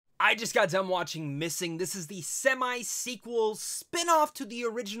I just got done watching Missing. This is the semi-sequel spin-off to the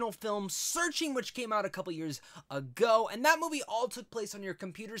original film Searching, which came out a couple years ago, and that movie all took place on your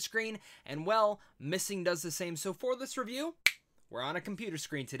computer screen, and well, Missing does the same. So for this review, we're on a computer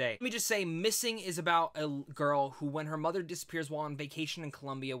screen today. Let me just say, Missing is about a girl who, when her mother disappears while on vacation in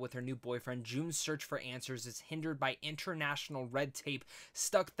Colombia with her new boyfriend, June's search for answers is hindered by international red tape.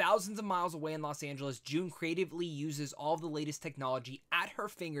 Stuck thousands of miles away in Los Angeles, June creatively uses all of the latest technology at her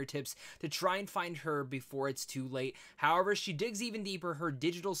fingertips to try and find her before it's too late. However, she digs even deeper. Her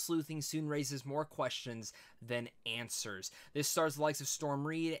digital sleuthing soon raises more questions than answers. This stars the likes of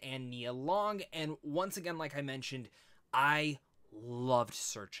Reid and Nia Long, and once again, like I mentioned, I loved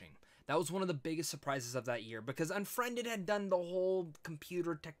Searching. That was one of the biggest surprises of that year because Unfriended had done the whole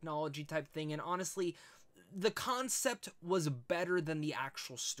computer technology type thing, and honestly, the concept was better than the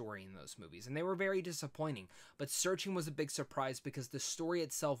actual story in those movies, and they were very disappointing. But Searching was a big surprise because the story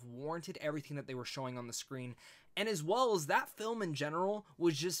itself warranted everything that they were showing on the screen, and as well as that film in general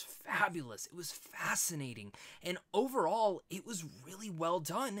was just fabulous. It was fascinating, and overall, it was really well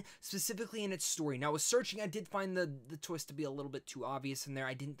done, specifically in its story. Now, with Searching, I did find the twist to be a little bit too obvious in there.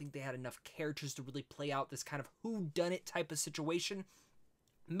 I didn't think they had enough characters to really play out this kind of whodunit type of situation.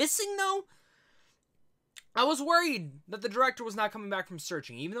 Missing, though, I was worried that the director was not coming back from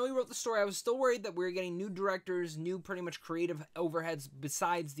Searching. Even though he wrote the story, I was still worried that we were getting new directors, new pretty much creative overheads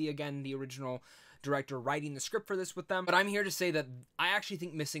besides the original director writing the script for this with them. But I'm here to say that I actually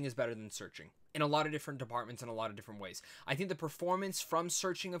think Missing is better than Searching in a lot of different departments in a lot of different ways. I think the performance from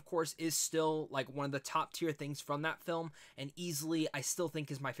Searching, of course, is still like one of the top tier things from that film, and easily I still think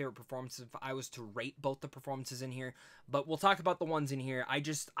is my favorite performance if I was to rate both the performances in here. But we'll talk about the ones in here.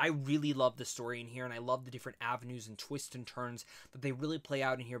 I really love the story in here, and I love the different avenues and twists and turns that they really play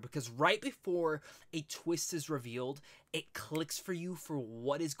out in here, because right before a twist is revealed, it clicks for you for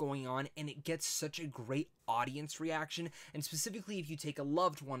what is going on, and it gets such a great audience reaction. And specifically, if you take a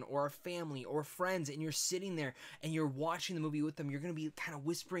loved one or a family or friends and you're sitting there and you're watching the movie with them, you're going to be kind of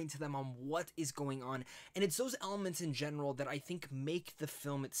whispering to them on what is going on. And it's those elements in general that I think make the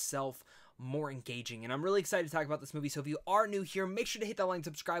film itself more engaging, and I'm really excited to talk about this movie. So if you are new here, make sure to hit that like and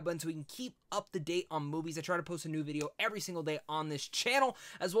subscribe button so we can keep up to date on movies. I try to post a new video every single day on this channel,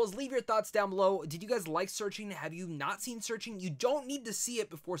 as well as leave your thoughts down below. Did you guys like Searching? Have you not seen Searching? You don't need to see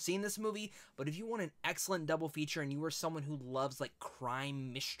it before seeing this movie, but if you want an excellent double feature and you are someone who loves like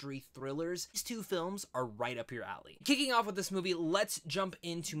crime, mystery, thrillers, these two films are right up your alley. Kicking off with this movie, let's jump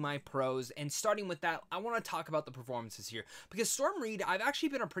into my pros, and starting with that, I want to talk about the performances here, because Reid, I've actually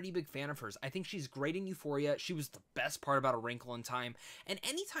been a pretty big fan of hers. I think she's great in Euphoria. She was the best part about A Wrinkle in Time, and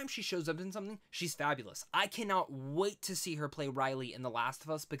anytime she shows up in something, she's fabulous. I cannot wait to see her play Riley in The Last of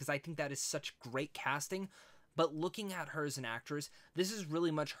Us, because I think that is such great casting. But looking at her as an actress, this is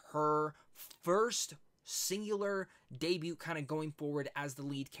really much her first singular debut kind of going forward as the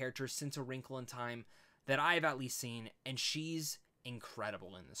lead character since A Wrinkle in Time that I've at least seen, and she's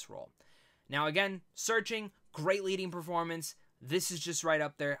incredible in this role. Now again, Searching, great leading performance. This is just right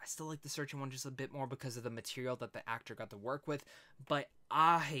up there. I still like the Searching one just a bit more because of the material that the actor got to work with, but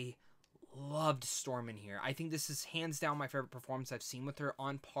I loved Storm in here. I think this is hands down my favorite performance I've seen with her,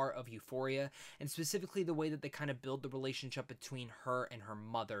 on par of Euphoria, and specifically the way that they kind of build the relationship between her and her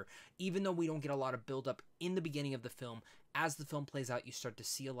mother. Even though we don't get a lot of build up in the beginning of the film, as the film plays out, you start to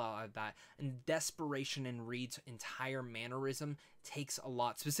see a lot of that, and desperation in Reid's entire mannerism takes a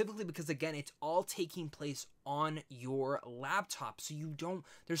lot, specifically because, again, it's all taking place on your laptop, so you don't,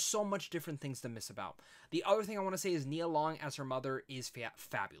 there's so much different things to miss about. The other thing I want to say is Nia Long as her mother is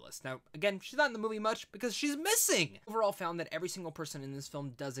fabulous. Now, again, she's not in the movie much because she's missing. Overall, found that every single person in this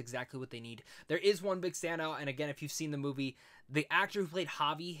film does exactly what they need. There is one big standout, and again, if you've seen the movie, the actor who played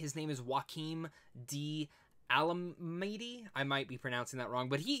Javi, his name is Joaquim D. Alamedi. I might be pronouncing that wrong,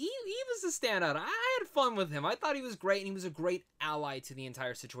 but he was a standout. I had fun with him. I thought he was great, and he was a great ally to the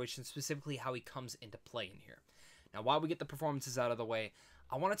entire situation, specifically how he comes into play in here. Now, while we get the performances out of the way,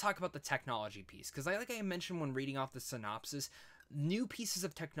 I want to talk about the technology piece, because like I mentioned when reading off the synopsis, new pieces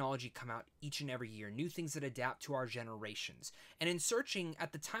of technology come out each and every year, new things that adapt to our generations. And in Searching,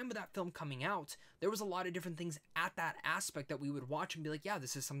 at the time of that film coming out, there was a lot of different things at that aspect that we would watch and be like, yeah,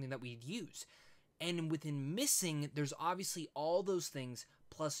 this is something that we'd use. And within Missing, there's obviously all those things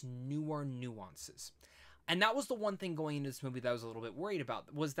plus newer nuances. And that was the one thing going into this movie that I was a little bit worried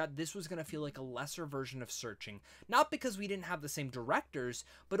about, was that this was going to feel like a lesser version of Searching. Not because we didn't have the same directors,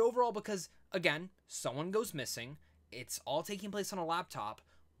 but overall because, again, someone goes missing, it's all taking place on a laptop.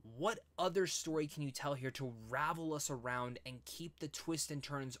 What other story can you tell here to ravel us around and keep the twists and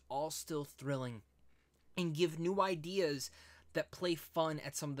turns all still thrilling and give new ideas that play fun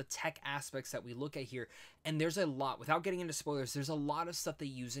at some of the tech aspects that we look at here. And there's a lot, without getting into spoilers, there's a lot of stuff they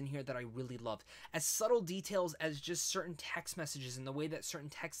use in here that I really loved. As subtle details as just certain text messages and the way that certain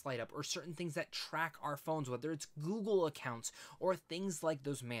texts light up, or certain things that track our phones, whether it's Google accounts or things like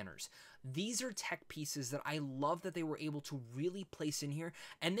those manners. These are tech pieces that I love that they were able to really place in here,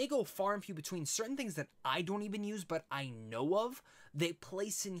 and they go far and few between. Certain things that I don't even use but I know of, they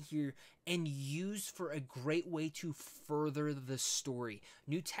place in here and use for a great way to further the story.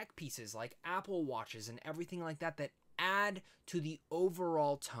 New tech pieces like Apple Watches and everything like that that add to the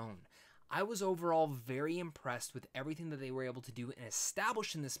overall tone. I was overall very impressed with everything that they were able to do and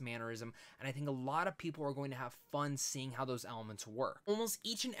establish in this mannerism, and I think a lot of people are going to have fun seeing how those elements work. Almost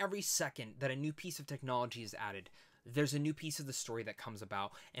each and every second that a new piece of technology is added, there's a new piece of the story that comes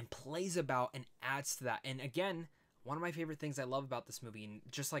about and plays about and adds to that. And again, one of my favorite things I love about this movie, and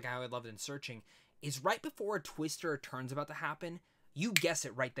just like how I loved in Searching, is right before a twist or a turn's about to happen, you guess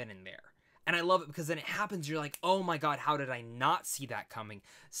it right then and there. And I love it because then it happens, you're like, oh my god, how did I not see that coming?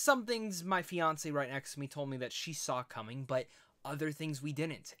 Some things my fiance right next to me told me that she saw coming, but other things we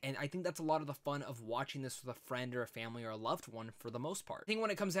didn't. And I think that's a lot of the fun of watching this with a friend or a family or a loved one for the most part. I think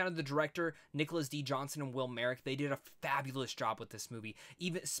when it comes down to the director, Nicholas D. Johnson and Will Merrick, they did a fabulous job with this movie,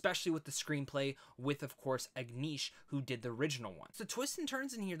 even especially with the screenplay with, of course, Agnieszka, who did the original one. So twists and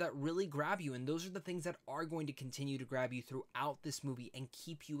turns in here that really grab you, and those are the things that are going to continue to grab you throughout this movie and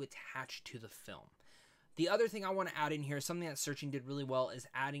keep you attached to the film. The other thing I want to add in here, something that Searching did really well, is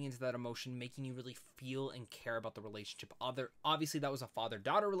adding into that emotion, making you really feel and care about the relationship. Obviously, that was a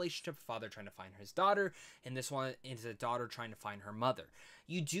father-daughter relationship, father trying to find his daughter, and this one is a daughter trying to find her mother.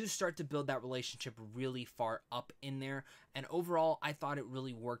 You do start to build that relationship really far up in there, and overall, I thought it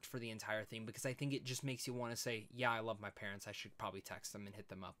really worked for the entire thing, because I think it just makes you want to say, yeah, I love my parents, I should probably text them and hit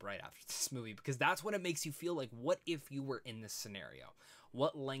them up right after this movie, because that's what it makes you feel like. What if you were in this scenario?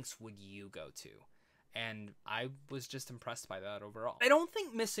 What lengths would you go to? And I was just impressed by that overall. I don't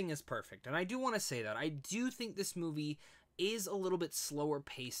think Missing is perfect, and I do want to say that. I do think this movie is a little bit slower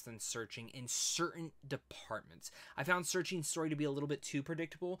paced than Searching in certain departments. I found Searching's story to be a little bit too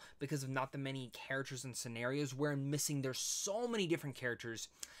predictable because of not the many characters and scenarios, where in Missing there's so many different characters,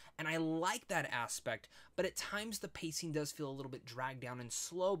 and I like that aspect, but at times the pacing does feel a little bit dragged down and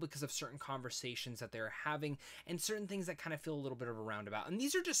slow because of certain conversations that they're having and certain things that kind of feel a little bit of a roundabout. And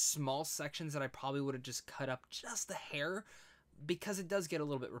these are just small sections that I probably would have just cut up just a hair, because it does get a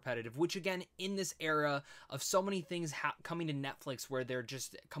little bit repetitive, which again, in this era of so many things coming to Netflix where they're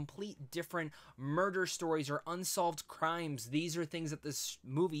just complete different murder stories or unsolved crimes, these are things that this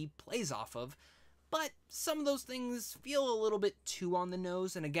movie plays off of. But some of those things feel a little bit too on the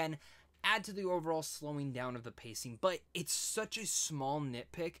nose, and again, add to the overall slowing down of the pacing. But it's such a small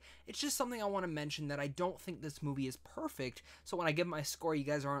nitpick. It's just something I want to mention, that I don't think this movie is perfect. So when I give my score, you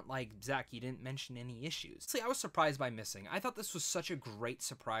guys aren't like, Zach, you didn't mention any issues. See, I was surprised by Missing. I thought this was such a great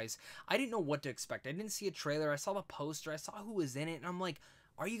surprise. I didn't know what to expect. I didn't see a trailer. I saw the poster. I saw who was in it, and I'm like,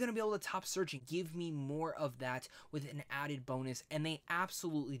 are you going to be able to top Searching? Give me more of that with an added bonus. And they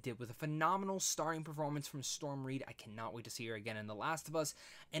absolutely did, with a phenomenal starring performance from Storm Reid. I cannot wait to see her again in The Last of Us.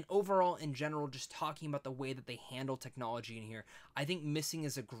 And overall, in general, just talking about the way that they handle technology in here, I think Missing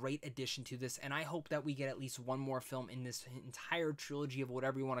is a great addition to this. And I hope that we get at least one more film in this entire trilogy of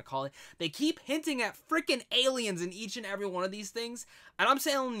whatever you want to call it. They keep hinting at freaking aliens in each and every one of these things. And I'm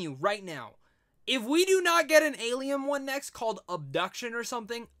telling you right now, if we do not get an alien one next called Abduction or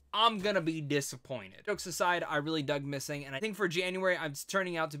something, I'm gonna be disappointed. Jokes aside, I really dug Missing, and I think for January, it's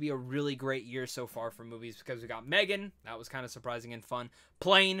turning out to be a really great year so far for movies, because we got Megan, that was kind of surprising and fun.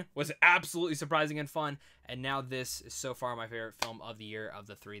 Plane was absolutely surprising and fun, and now this is so far my favorite film of the year of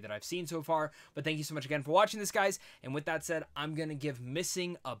the three that I've seen so far. But thank you so much again for watching this, guys, and with that said, I'm gonna give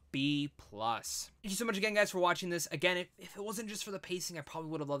Missing a B+. Thank you so much again, guys, for watching this. Again, if it wasn't just for the pacing, I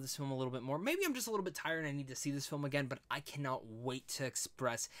probably would have loved this film a little bit more. Maybe I'm just a little bit tired and I need to see this film again, but I cannot wait to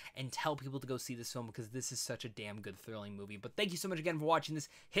express and tell people to go see this film, because this is such a damn good, thrilling movie. But thank you so much again for watching this.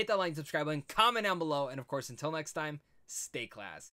 Hit that like and subscribe button, comment down below, and of course, until next time, stay class.